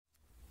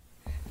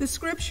The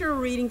scripture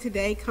reading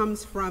today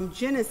comes from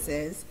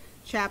Genesis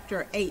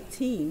chapter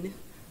 18,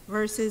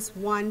 verses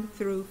 1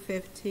 through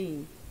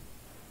 15.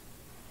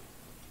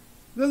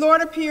 The Lord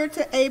appeared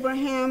to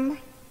Abraham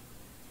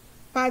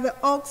by the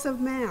oaks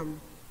of Mamre,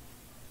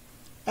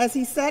 as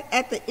he sat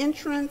at the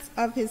entrance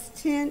of his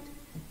tent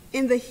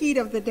in the heat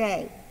of the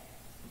day.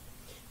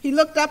 He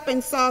looked up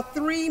and saw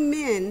 3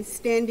 men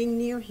standing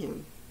near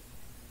him.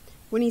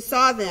 When he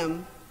saw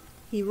them,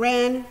 he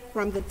ran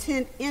from the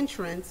tent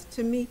entrance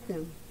to meet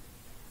them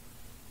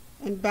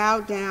and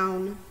bowed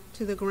down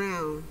to the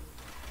ground.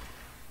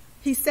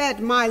 He said,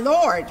 "My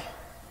Lord,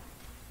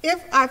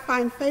 if I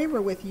find favor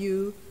with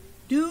you,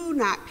 do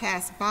not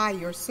pass by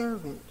your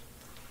servant.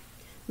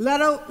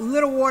 Let a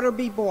little water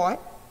be brought,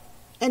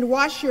 and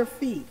wash your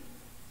feet,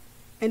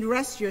 and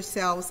rest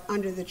yourselves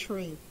under the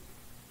tree.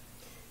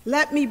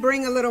 Let me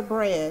bring a little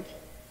bread,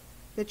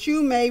 that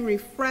you may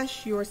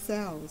refresh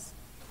yourselves,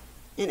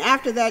 and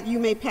after that you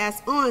may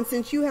pass on,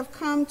 since you have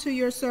come to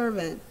your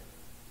servant."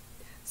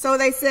 So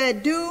they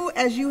said, "Do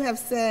as you have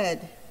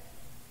said."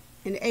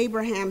 And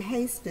Abraham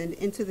hastened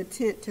into the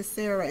tent to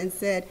Sarah and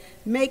said,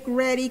 "Make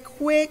ready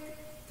quick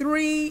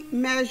 3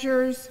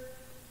 measures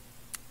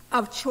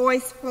of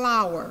choice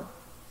flour,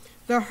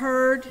 the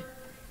herd,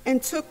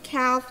 and took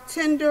calf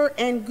tender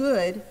and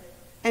good,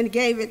 and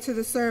gave it to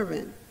the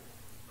servant,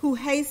 who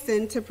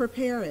hastened to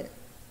prepare it.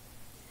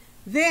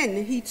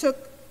 Then he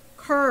took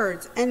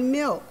curds and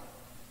milk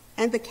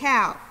and the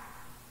calf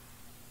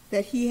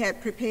that he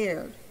had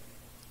prepared,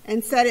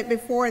 and set it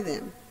before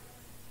them.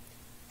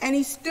 And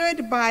he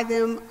stood by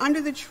them under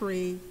the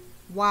tree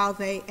while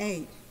they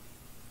ate.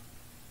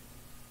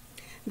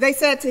 They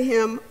said to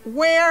him,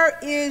 "Where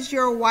is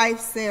your wife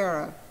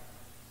Sarah?"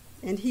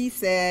 And he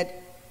said,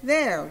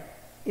 "There,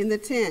 in the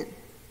tent."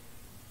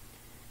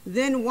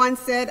 Then one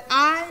said,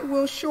 "I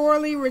will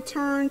surely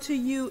return to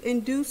you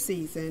in due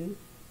season,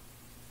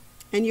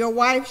 and your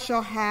wife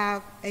shall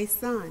have a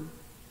son."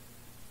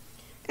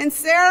 And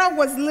Sarah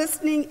was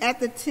listening at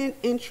the tent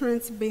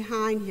entrance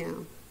behind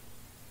him.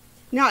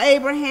 Now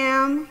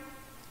Abraham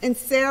and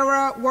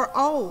Sarah were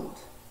old,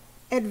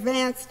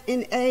 advanced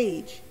in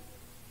age.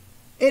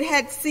 It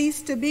had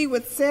ceased to be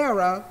with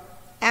Sarah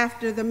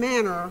after the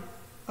manner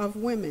of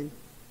women.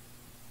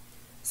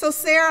 So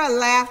Sarah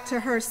laughed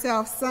to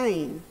herself,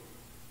 saying,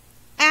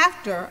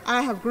 "After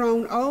I have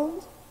grown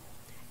old,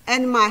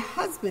 and my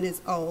husband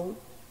is old,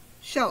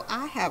 shall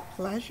I have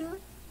pleasure?"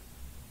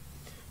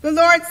 The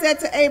Lord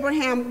said to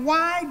Abraham,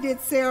 "Why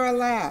did Sarah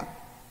laugh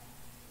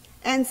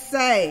and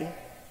say,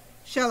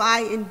 'Shall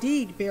I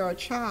indeed bear a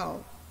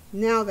child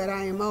now that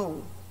I am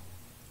old?'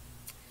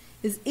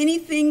 Is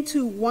anything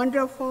too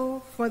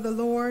wonderful for the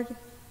Lord?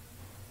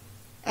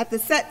 At the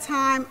set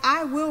time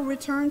I will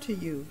return to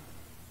you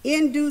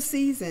in due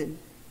season,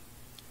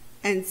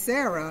 and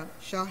Sarah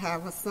shall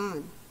have a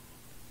son."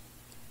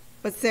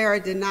 But Sarah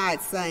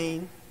denied,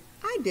 saying,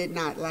 "I did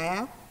not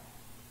laugh,"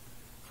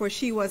 for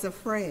she was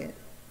afraid.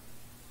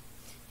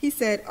 He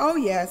said, "Oh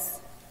yes,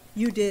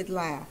 you did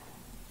laugh."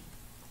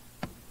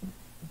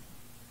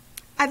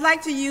 I'd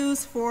like to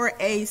use for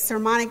a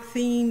sermonic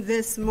theme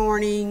this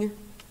morning,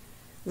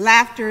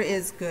 laughter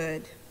is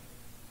good.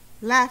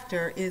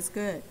 Laughter is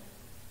good.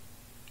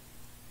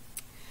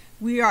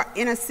 We are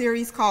in a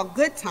series called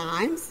Good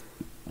Times,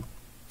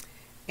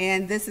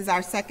 and this is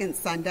our second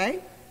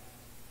Sunday.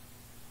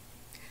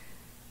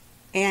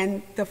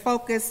 And the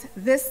focus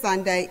this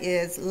Sunday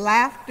is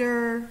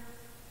laughter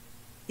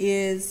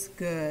is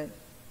good.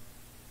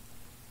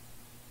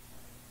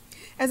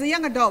 As a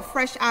young adult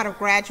fresh out of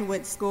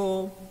graduate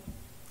school,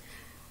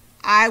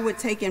 I would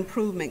take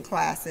improvement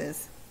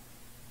classes.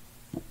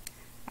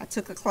 I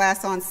took a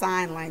class on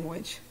sign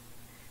language.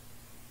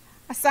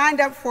 I signed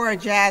up for a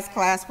jazz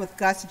class with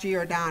Gus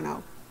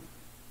Giordano.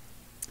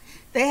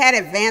 They had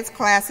advanced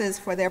classes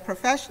for their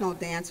professional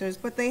dancers,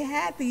 but they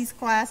had these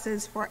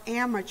classes for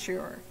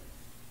amateur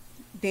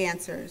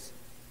dancers,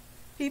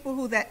 people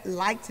who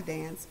like to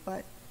dance,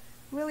 but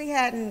really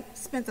hadn't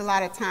spent a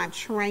lot of time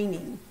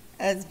training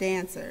as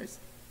dancers.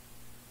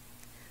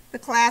 The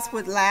class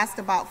would last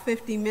about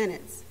 50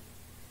 minutes.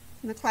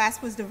 And the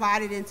class was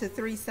divided into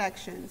 3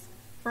 sections.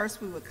 First,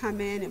 we would come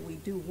in and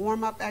we'd do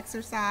warm-up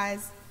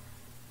exercise,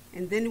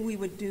 and then we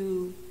would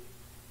do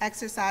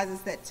exercises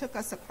that took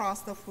us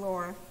across the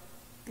floor.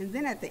 And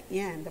then at the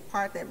end, the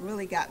part that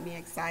really got me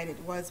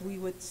excited was we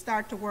would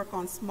start to work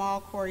on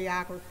small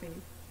choreography.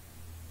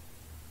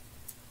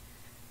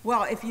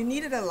 Well, if you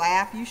needed a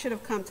laugh, you should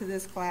have come to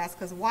this class,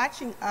 because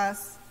watching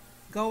us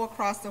go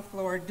across the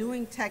floor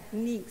doing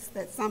techniques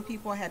that some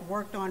people had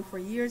worked on for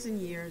years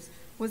and years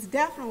was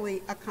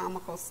definitely a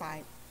comical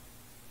sight.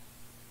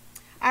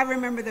 I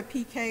remember the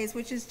PKs,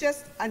 which is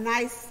just a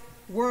nice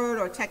word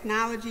or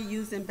technology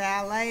used in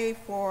ballet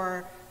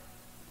for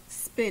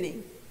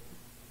spinning.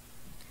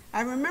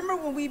 I remember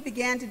when we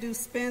began to do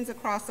spins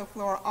across the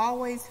floor,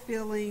 always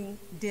feeling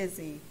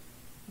dizzy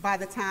by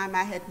the time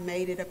I had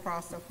made it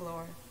across the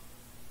floor.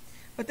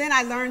 But then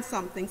I learned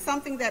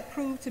something that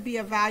proved to be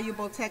a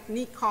valuable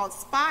technique called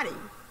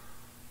spotting.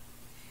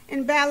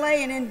 In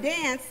ballet and in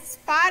dance,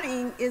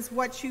 spotting is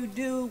what you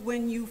do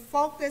when you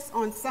focus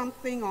on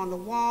something on the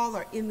wall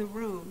or in the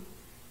room,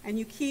 and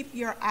you keep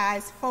your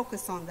eyes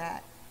focused on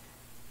that,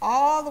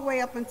 all the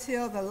way up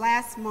until the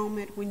last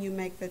moment when you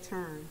make the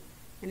turn.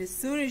 And as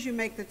soon as you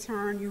make the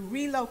turn, you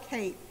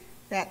relocate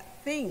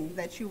that thing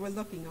that you were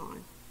looking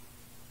on.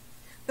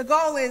 The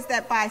goal is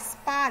that by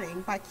spotting,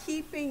 by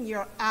keeping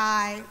your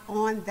eye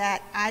on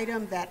that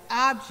item, that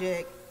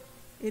object,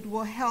 it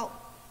will help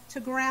to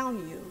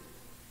ground you.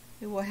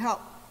 It will help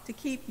to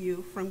keep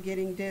you from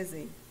getting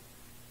dizzy.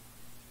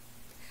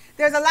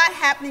 There's a lot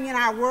happening in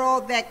our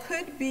world that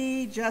could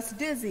be just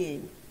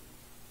dizzying.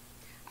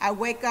 I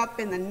wake up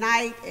in the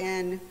night,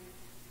 and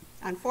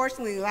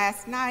unfortunately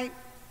last night,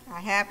 I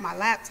had my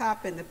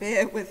laptop in the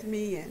bed with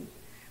me and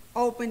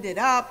opened it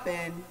up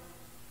and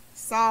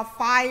saw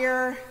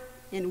fire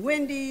in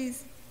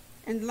Wendy's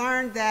and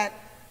learned that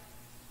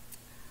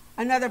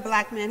another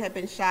black man had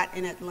been shot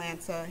in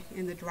Atlanta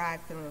in the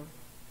drive-thru.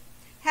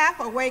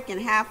 Half awake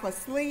and half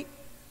asleep,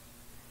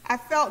 I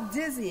felt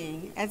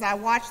dizzying as I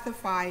watched the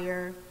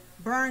fire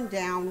burn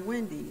down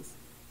Wendy's.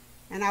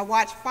 And I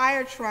watched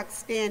fire trucks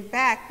stand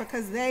back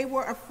because they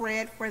were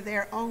afraid for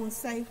their own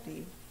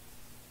safety.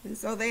 And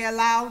so they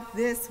allowed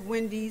this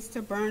Wendy's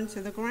to burn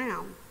to the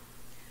ground.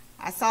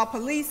 I saw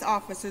police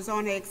officers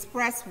on the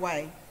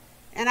expressway,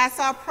 and I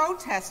saw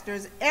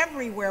protesters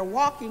everywhere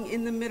walking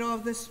in the middle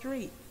of the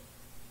street.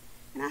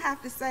 And I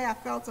have to say, I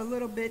felt a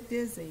little bit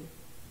dizzy.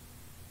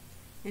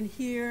 And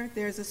here,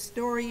 there's a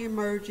story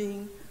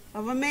emerging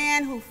of a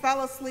man who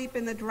fell asleep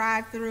in the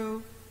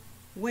drive-thru.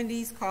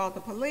 Wendy's called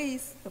the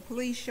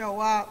police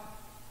show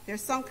up, there's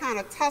some kind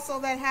of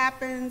tussle that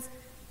happens,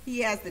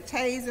 he has the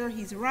taser,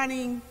 he's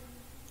running,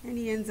 and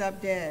he ends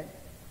up dead.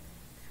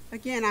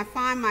 Again, I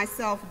find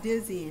myself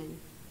dizzying.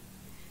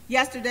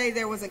 Yesterday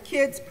there was a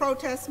kids'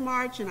 protest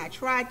march and I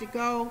tried to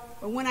go,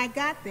 but when I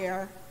got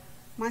there,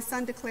 my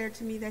son declared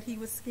to me that he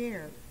was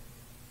scared.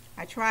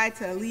 I tried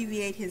to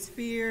alleviate his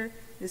fear,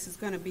 this is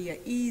going to be an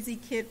easy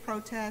kid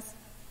protest,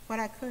 but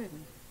I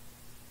couldn't.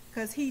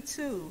 Because he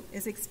too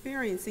is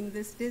experiencing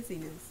this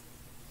dizziness.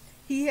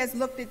 He has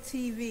looked at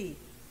TV.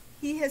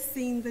 He has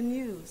seen the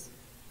news.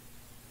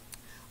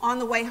 On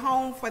the way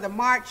home for the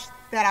march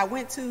that I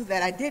went to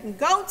that I didn't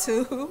go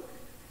to,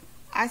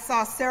 I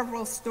saw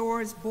several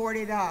stores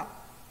boarded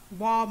up,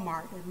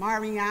 Walmart and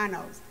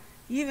Mariano's.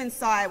 Even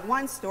saw at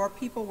one store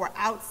people were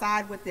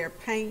outside with their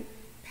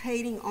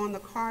painting on the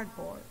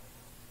cardboard.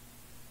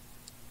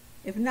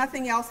 If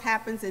nothing else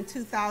happens in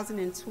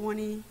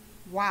 2020,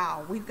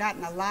 wow, we've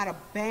gotten a lot of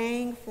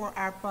bang for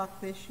our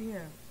buck this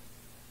year.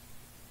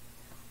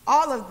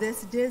 All of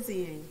this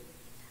dizzying.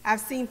 I've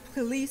seen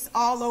police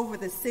all over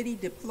the city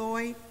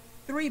deployed,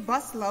 3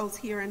 busloads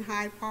here in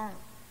Hyde Park.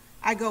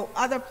 I go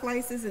other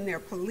places and there are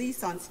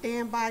police on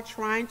standby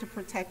trying to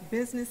protect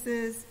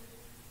businesses.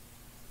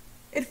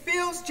 It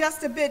feels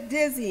just a bit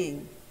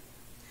dizzying,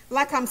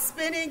 like I'm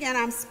spinning and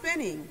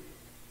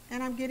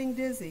I'm getting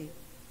dizzy.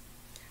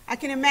 I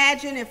can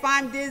imagine if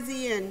I'm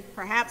dizzy and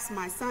perhaps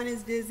my son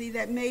is dizzy,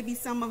 that maybe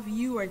some of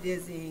you are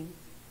dizzying.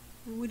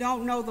 And we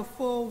don't know the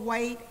full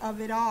weight of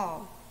it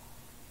all.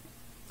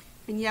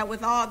 And yet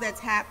with all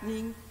that's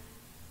happening,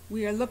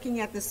 we are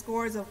looking at the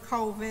scores of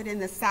COVID in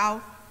the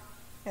South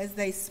as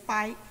they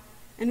spike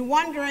and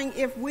wondering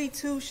if we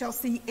too shall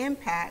see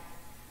impact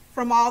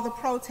from all the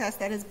protests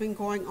that has been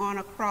going on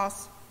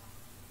across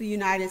the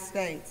United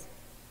States.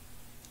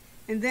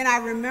 And then I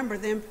remember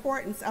the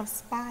importance of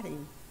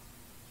spotting.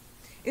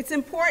 It's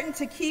important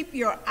to keep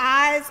your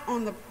eyes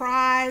on the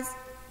prize,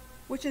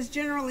 which is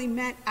generally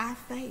meant our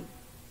faith.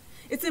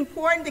 It's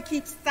important to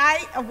keep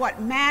sight of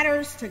what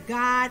matters to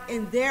God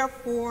and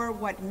therefore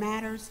what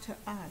matters to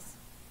us.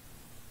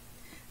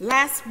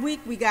 Last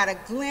week we got a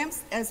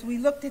glimpse as we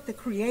looked at the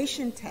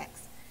creation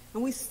text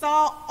and we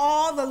saw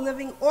all the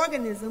living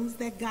organisms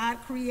that God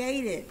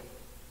created,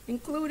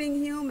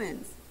 including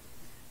humans.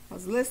 I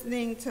was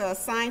listening to a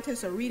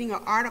scientist or reading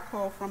an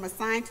article from a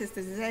scientist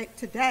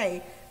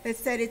today that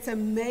said it's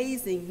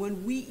amazing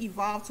when we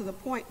evolved to the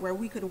point where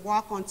we could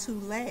walk on 2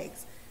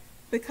 legs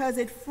because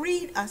it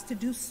freed us to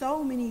do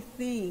so many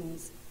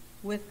things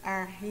with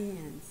our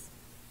hands.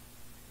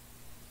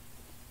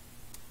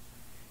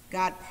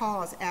 God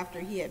paused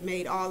after he had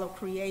made all of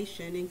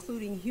creation,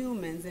 including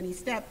humans, and he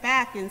stepped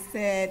back and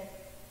said,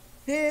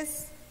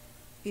 "This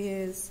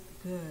is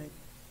good."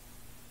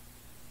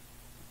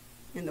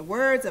 In the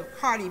words of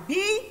Cardi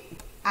B,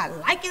 I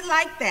like it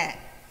like that.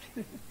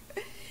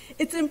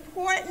 It's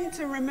important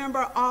to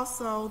remember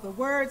also the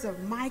words of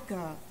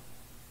Micah,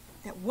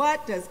 that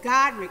what does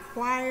God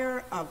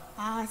require of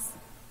us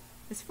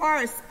as far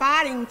as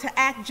spotting, to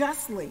act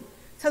justly,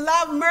 to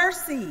love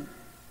mercy,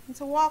 and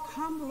to walk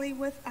humbly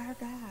with our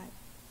God.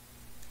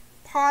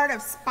 Part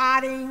of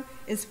spotting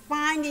is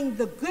finding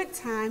the good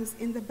times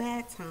in the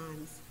bad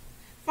times,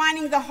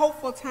 finding the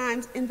hopeful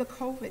times in the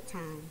COVID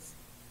times,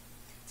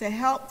 to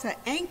help to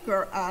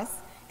anchor us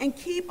and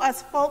keep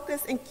us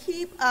focused and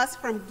keep us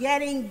from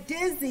getting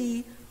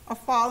dizzy or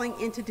falling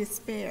into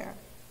despair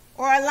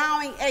or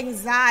allowing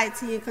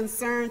anxiety and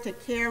concern to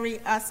carry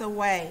us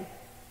away.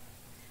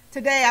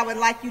 Today, I would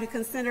like you to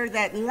consider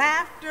that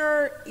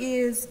laughter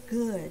is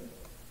good.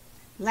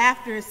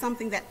 Laughter is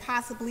something that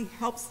possibly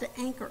helps to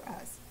anchor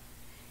us.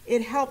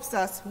 It helps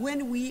us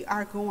when we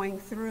are going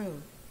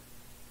through.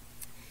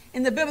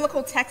 In the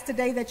biblical text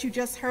today that you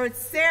just heard,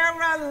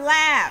 Sarah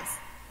laughs.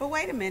 But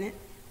wait a minute.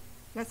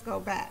 Let's go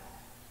back.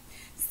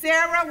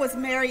 Sarah was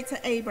married to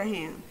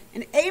Abraham,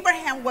 and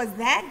Abraham was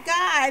that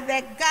guy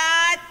that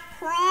God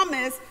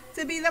promised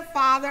to be the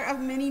father of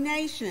many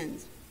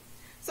nations.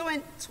 So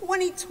in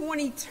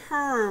 2020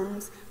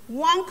 terms,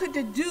 one could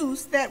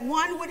deduce that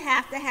one would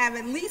have to have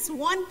at least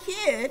one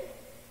kid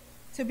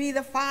to be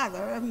the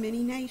father of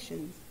many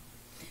nations.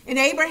 And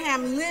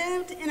Abraham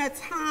lived in a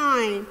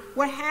time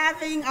where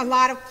having a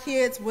lot of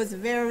kids was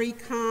very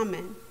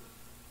common.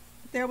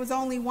 There was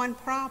only one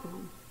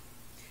problem.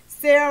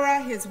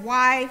 Sarah, his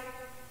wife,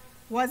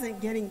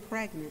 wasn't getting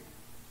pregnant.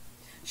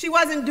 She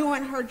wasn't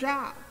doing her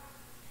job.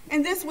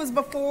 And this was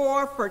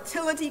before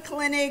fertility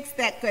clinics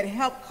that could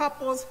help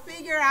couples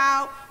figure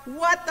out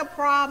what the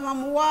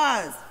problem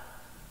was.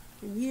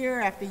 And year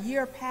after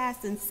year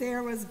passed, and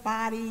Sarah's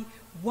body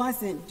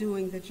wasn't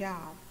doing the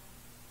job.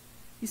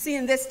 You see,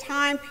 in this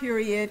time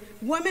period,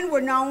 women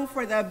were known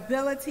for the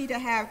ability to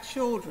have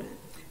children.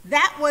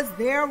 That was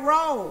their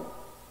role.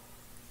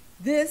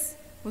 This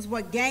was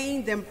what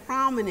gained them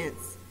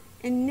prominence.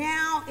 And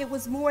now it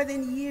was more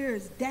than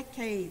years,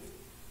 decades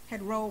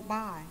had rolled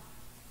by.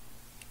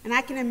 And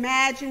I can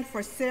imagine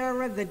for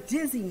Sarah the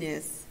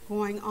dizziness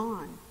going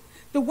on,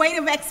 the weight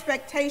of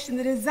expectation,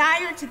 the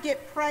desire to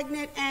get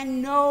pregnant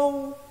and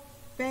no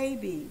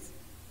babies.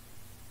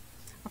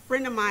 A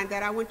friend of mine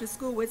that I went to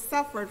school with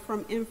suffered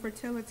from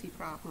infertility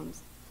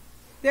problems.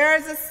 There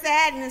is a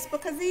sadness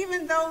because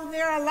even though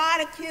there are a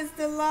lot of kids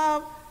to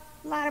love,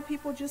 a lot of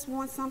people just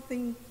want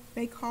something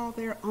they call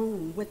their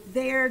own with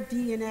their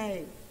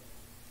DNA.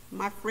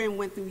 My friend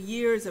went through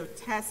years of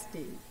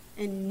testing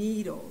and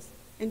needles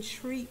and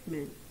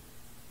treatment.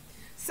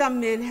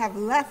 Some men have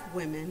left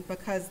women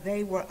because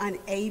they were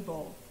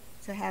unable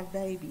to have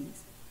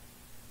babies.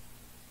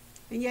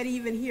 And yet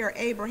even here,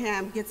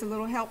 Abraham gets a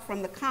little help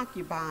from the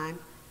concubine,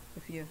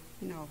 if you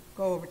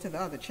go over to the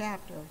other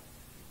chapter.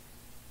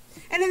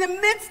 And in the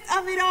midst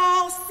of it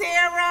all,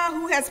 Sarah,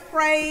 who has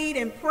prayed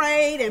and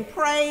prayed and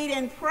prayed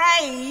and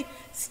prayed,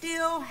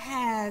 still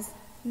has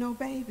no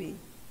baby.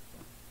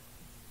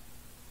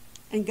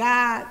 And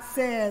God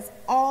says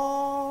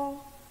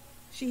all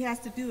she has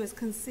to do is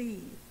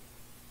conceive.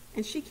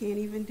 And she can't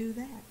even do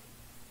that.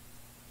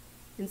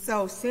 And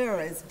so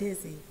Sarah is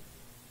dizzy.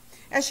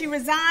 As she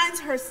resigns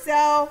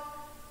herself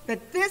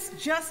that this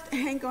just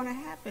ain't going to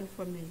happen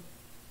for me.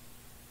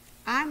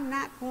 I'm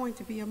not going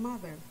to be a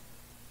mother.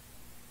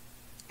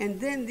 And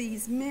then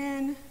these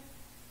men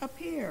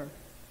appear.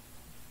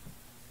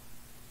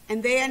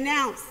 And they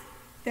announce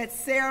that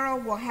Sarah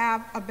will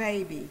have a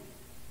baby.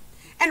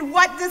 And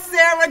what does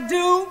Sarah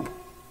do?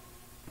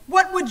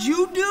 What would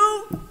you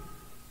do?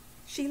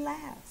 She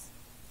laughs.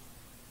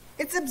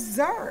 It's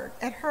absurd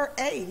at her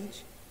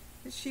age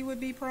that she would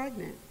be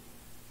pregnant.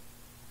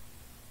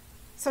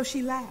 So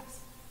she laughs.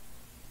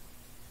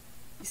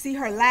 You see,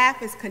 her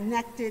laugh is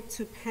connected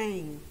to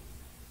pain.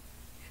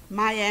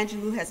 Maya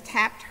Angelou has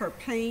tapped her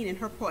pain in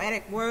her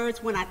poetic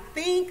words. When I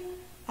think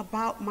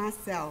about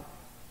myself,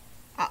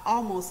 I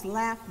almost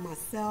laugh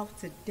myself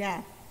to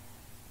death.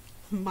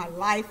 My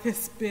life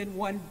has been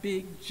one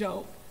big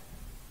joke.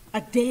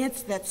 A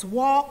dance that's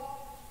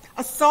walked,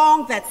 a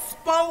song that's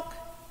spoke.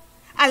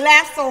 I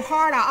laugh so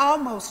hard I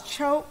almost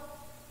choke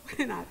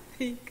when I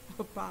think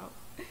about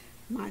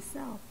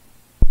myself.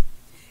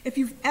 If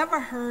you've ever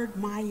heard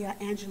Maya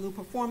Angelou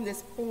perform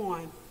this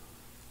poem,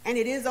 and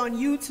it is on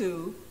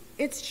YouTube,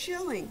 it's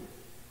chilling.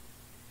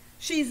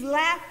 She's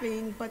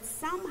laughing, but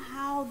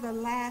somehow the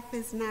laugh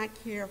is not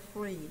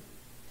carefree.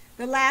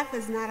 The laugh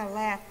is not a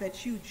laugh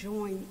that you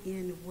join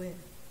in with.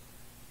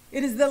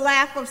 It is the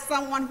laugh of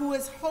someone who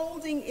is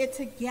holding it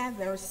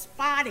together,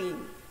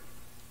 spotting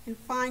and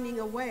finding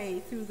a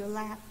way through the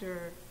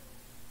laughter.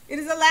 It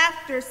is a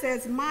laughter,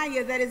 says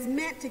Maya, that is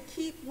meant to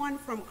keep one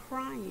from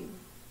crying,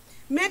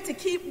 meant to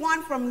keep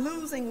one from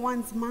losing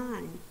one's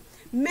mind,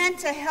 meant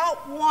to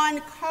help one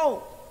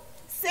cope.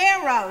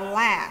 Sarah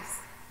laughs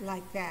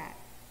like that.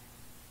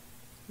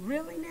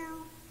 Really now?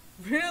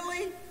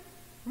 Really?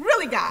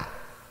 Really, God?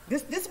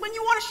 This when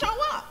you want to show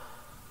up?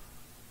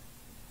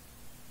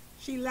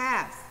 She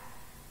laughs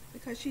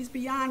because she's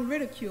beyond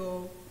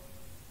ridicule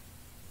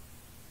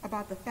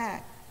about the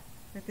fact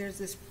that there's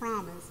this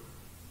promise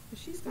that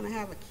she's going to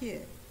have a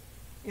kid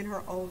in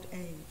her old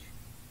age.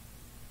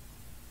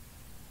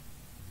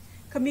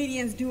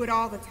 Comedians do it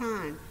all the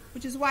time,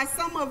 which is why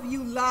some of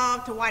you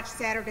love to watch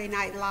Saturday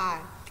Night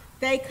Live.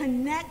 They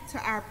connect to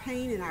our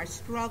pain and our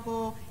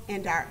struggle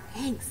and our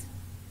angst.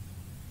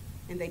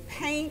 And they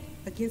paint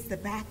against the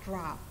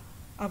backdrop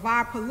of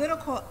our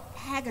political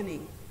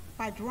agony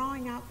by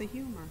drawing out the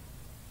humor.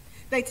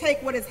 They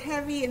take what is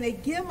heavy and they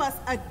give us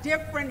a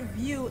different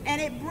view, and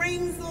it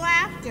brings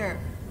laughter,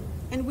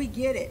 and we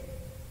get it.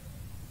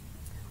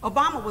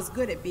 Obama was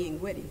good at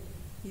being witty.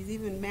 He's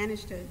even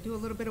managed to do a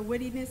little bit of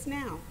wittiness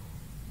now.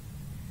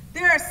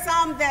 There are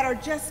some that are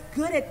just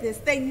good at this.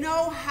 They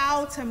know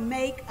how to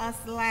make us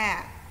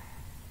laugh.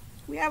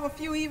 We have a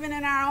few even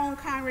in our own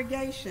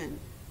congregation.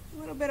 A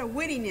little bit of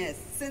wittiness,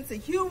 sense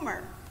of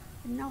humor,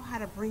 and know how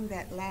to bring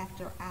that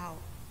laughter out.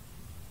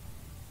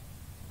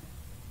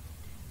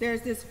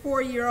 There's this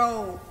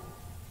 4-year-old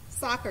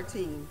soccer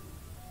team.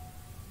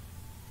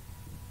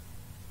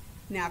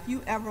 Now, if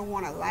you ever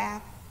want to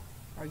laugh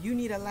or you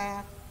need a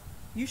laugh,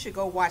 you should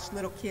go watch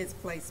little kids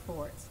play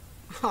sports.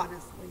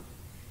 Honestly,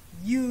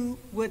 you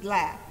would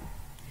laugh.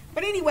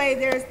 But anyway,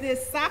 there's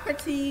this soccer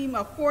team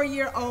of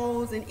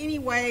 4-year-olds, and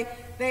anyway,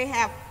 they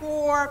have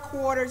 4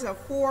 quarters of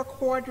 4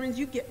 quadrants.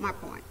 You get my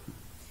point.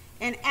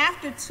 And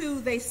after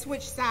 2, they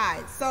switch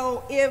sides.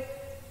 So if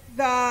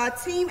the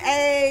team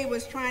A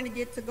was trying to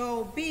get to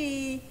goal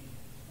B,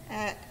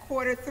 at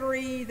quarter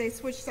 3, they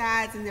switch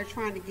sides and they're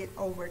trying to get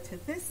over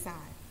to this side.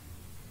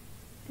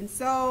 And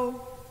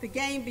so the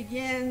game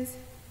begins,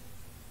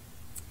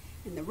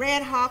 and the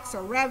Red Hawks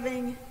are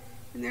revving,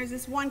 and there's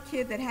this one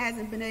kid that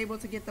hasn't been able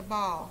to get the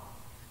ball.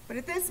 But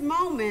at this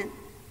moment,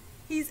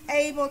 he's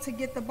able to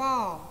get the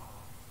ball,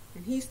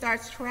 and he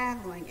starts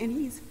traveling, and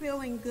he's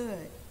feeling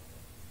good.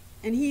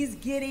 And he's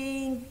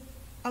getting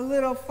a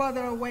little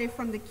further away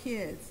from the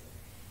kids.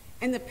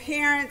 And the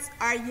parents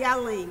are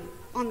yelling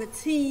on the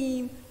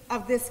team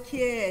of this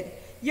kid,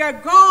 "You're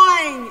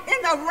going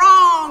in the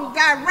wrong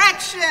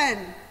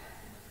direction."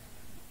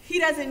 He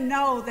doesn't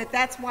know that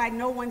that's why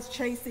no one's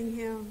chasing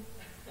him.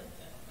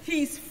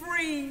 He's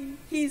free,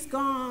 he's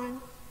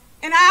gone.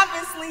 And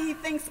obviously he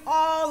thinks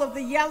all of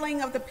the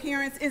yelling of the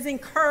parents is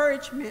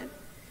encouragement.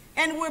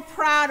 And we're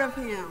proud of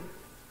him.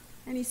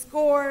 And he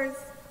scores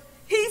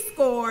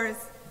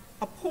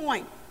a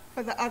point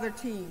for the other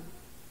team.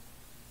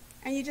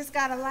 And you just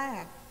gotta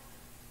laugh.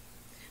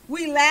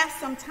 We laugh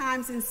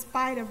sometimes in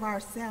spite of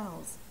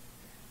ourselves.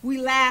 We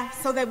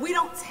laugh so that we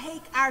don't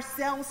take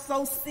ourselves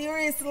so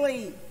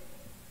seriously.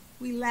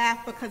 We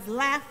laugh because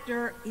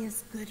laughter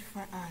is good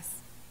for us.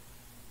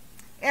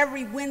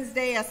 Every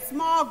Wednesday, a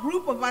small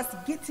group of us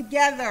get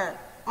together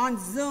on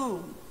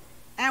Zoom,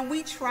 and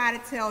we try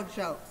to tell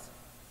jokes.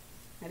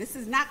 Now, this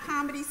is not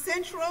Comedy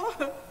Central.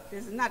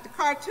 This is not the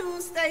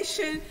cartoon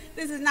station.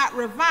 This is not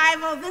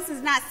Revival. This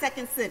is not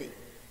Second City.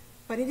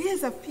 But it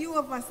is a few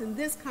of us in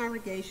this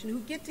congregation who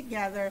get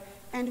together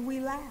and we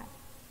laugh.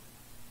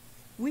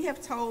 We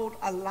have told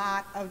a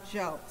lot of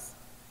jokes,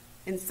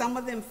 and some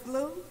of them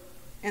flew,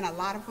 and a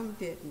lot of them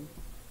didn't.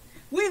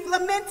 We've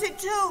lamented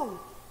too,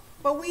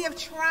 but we have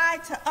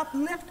tried to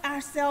uplift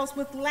ourselves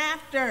with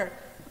laughter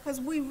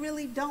because we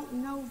really don't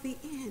know the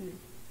end.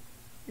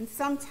 And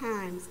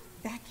sometimes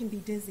that can be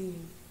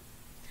dizzying.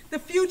 The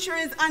future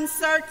is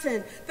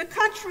uncertain. The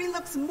country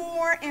looks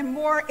more and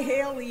more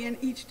alien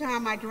each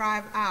time I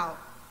drive out.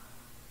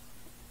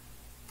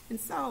 And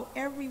so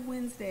every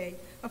Wednesday,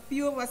 a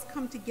few of us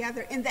come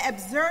together in the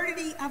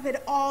absurdity of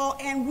it all,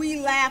 and we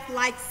laugh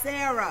like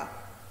Sarah.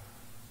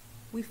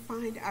 We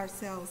find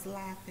ourselves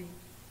laughing.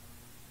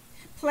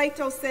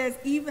 Plato says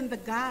even the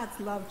gods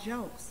love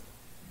jokes.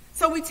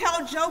 So we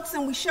tell jokes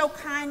and we show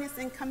kindness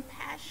and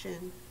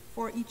compassion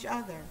for each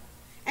other.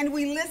 And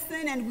we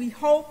listen and we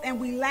hope and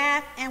we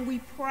laugh and we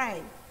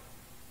pray.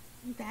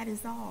 And that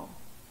is all.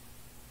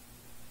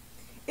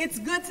 It's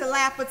good to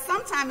laugh, but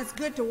sometimes it's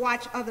good to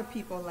watch other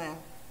people laugh.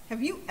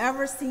 Have you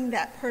ever seen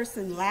that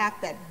person laugh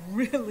that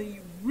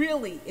really,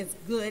 really is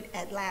good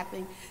at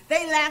laughing?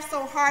 They laugh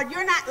so hard,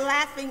 you're not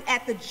laughing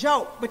at the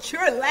joke, but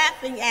you're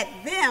laughing at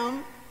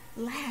them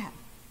laugh.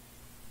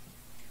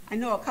 I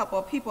know a couple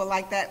of people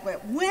like that,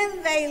 but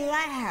when they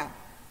laugh,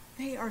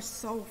 they are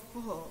so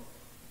full.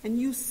 And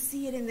you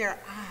see it in their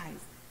eyes.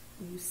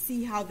 And you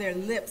see how their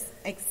lips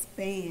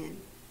expand.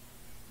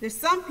 There's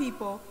some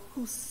people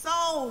who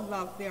so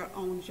love their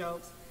own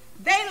jokes.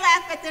 They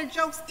laugh at their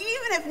jokes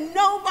even if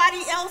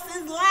nobody else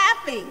is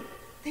laughing.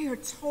 They are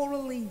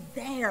totally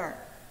there.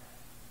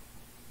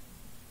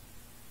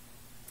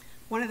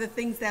 One of the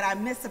things that I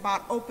miss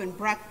about open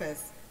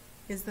breakfast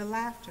is the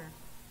laughter.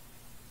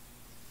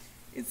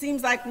 It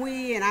seems like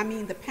we, and I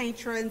mean the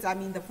patrons, I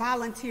mean the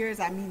volunteers,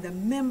 I mean the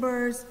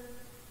members,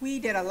 we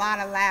did a lot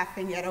of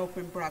laughing at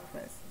open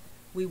breakfast.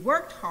 We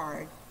worked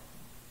hard,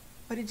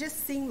 but it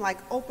just seemed like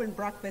open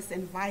breakfast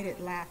invited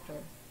laughter.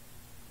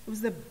 It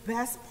was the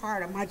best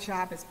part of my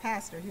job as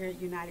pastor here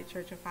at United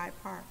Church of Hyde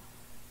Park.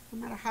 No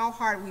matter how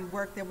hard we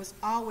worked, there was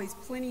always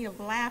plenty of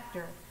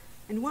laughter.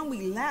 And when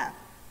we left,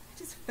 it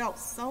just felt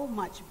so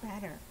much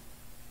better.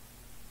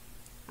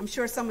 I'm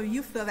sure some of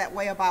you feel that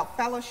way about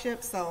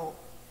fellowship, so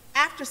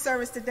after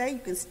service today, you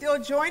can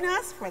still join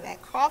us for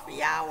that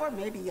coffee hour.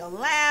 Maybe you'll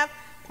laugh,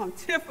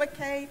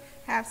 pontificate,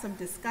 have some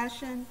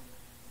discussion.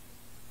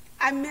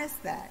 I miss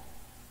that.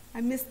 I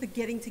miss the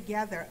getting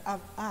together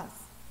of us.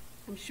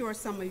 I'm sure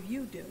some of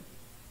you do.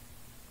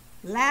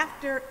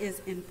 Laughter is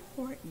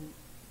important.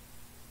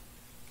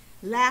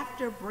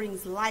 Laughter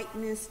brings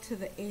lightness to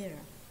the air.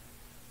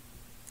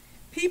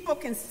 People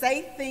can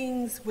say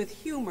things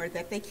with humor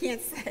that they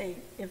can't say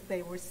if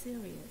they were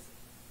serious.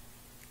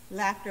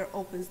 Laughter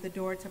opens the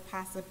door to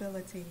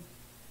possibility.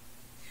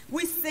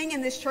 We sing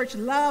in this church,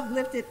 love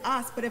lifted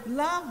us, but if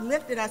love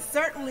lifted us,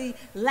 certainly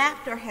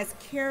laughter has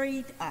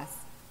carried us.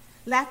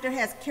 Laughter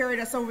has carried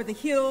us over the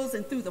hills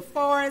and through the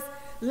forest.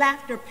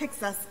 Laughter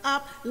picks us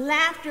up.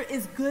 Laughter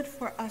is good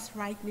for us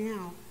right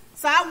now.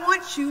 So I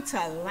want you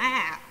to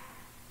laugh.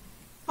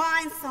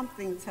 Find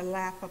something to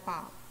laugh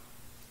about.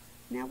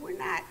 Now, we're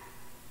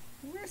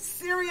a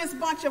serious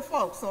bunch of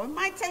folks, so it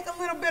might take a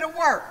little bit of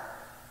work,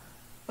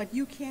 but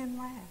you can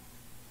laugh.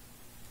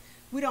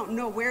 We don't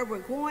know where we're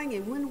going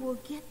and when we'll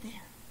get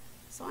there.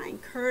 So I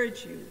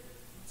encourage you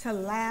to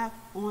laugh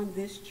on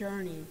this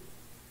journey.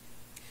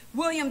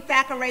 William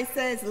Thackeray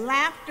says,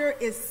 laughter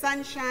is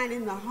sunshine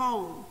in the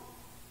home.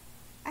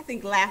 I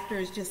think laughter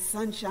is just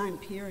sunshine,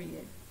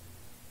 period.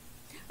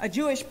 A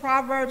Jewish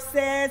proverb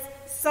says,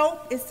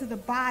 soap is to the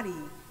body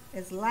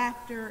as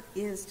laughter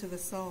is to the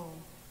soul.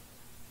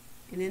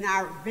 And in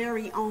our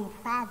very own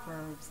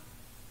Proverbs,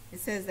 it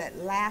says that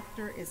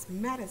laughter is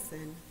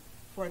medicine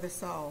for the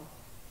soul.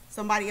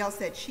 Somebody else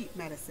said cheap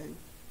medicine.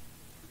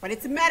 But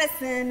it's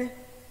medicine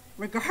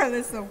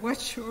regardless of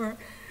what your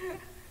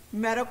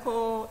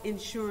medical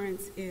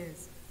insurance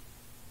is.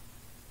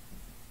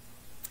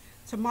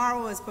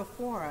 Tomorrow is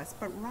before us,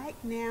 but right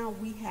now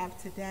we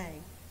have today.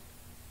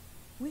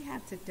 We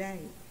have today.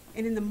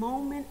 And in the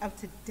moment of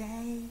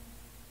today,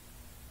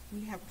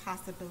 we have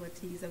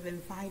possibilities of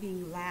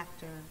inviting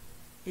laughter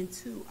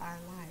into our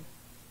life.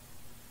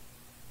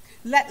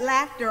 Let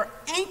laughter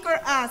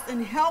anchor us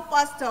and help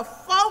us to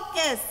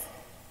focus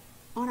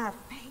on our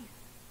faith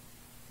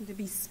and to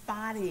be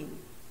spotting,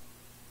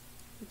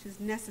 which is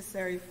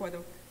necessary for the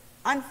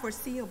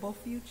unforeseeable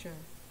future.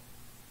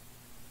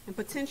 And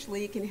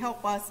potentially it can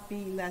help us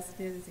be less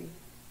dizzy.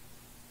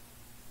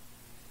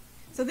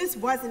 So this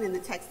wasn't in the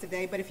text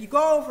today, but if you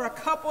go over a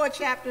couple of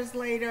chapters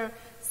later,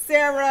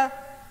 Sarah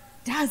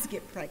does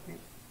get pregnant.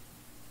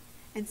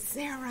 And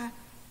Sarah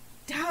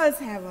does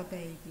have a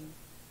baby.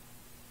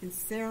 And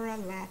Sarah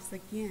laughs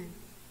again.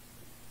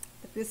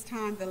 But this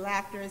time the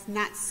laughter is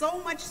not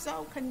so much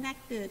so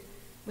connected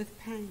with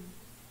pain.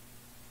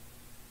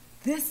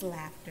 This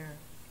laughter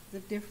is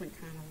a different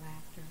kind of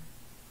laughter.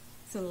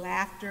 It's a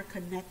laughter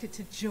connected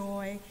to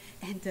joy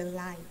and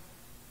delight.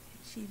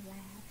 And she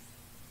laughs,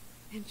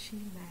 and she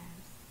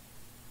laughs.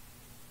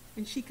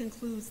 And she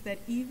concludes that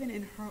even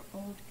in her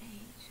old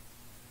age,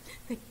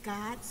 that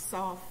God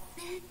saw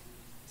fit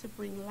to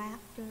bring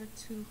laughter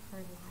to her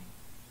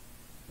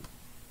life.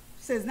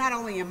 She says, not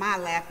only am I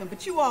laughing,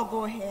 but you all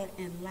go ahead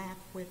and laugh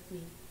with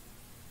me.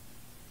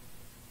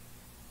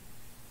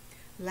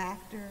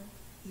 Laughter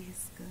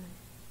is good.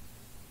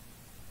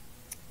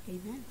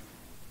 Amen.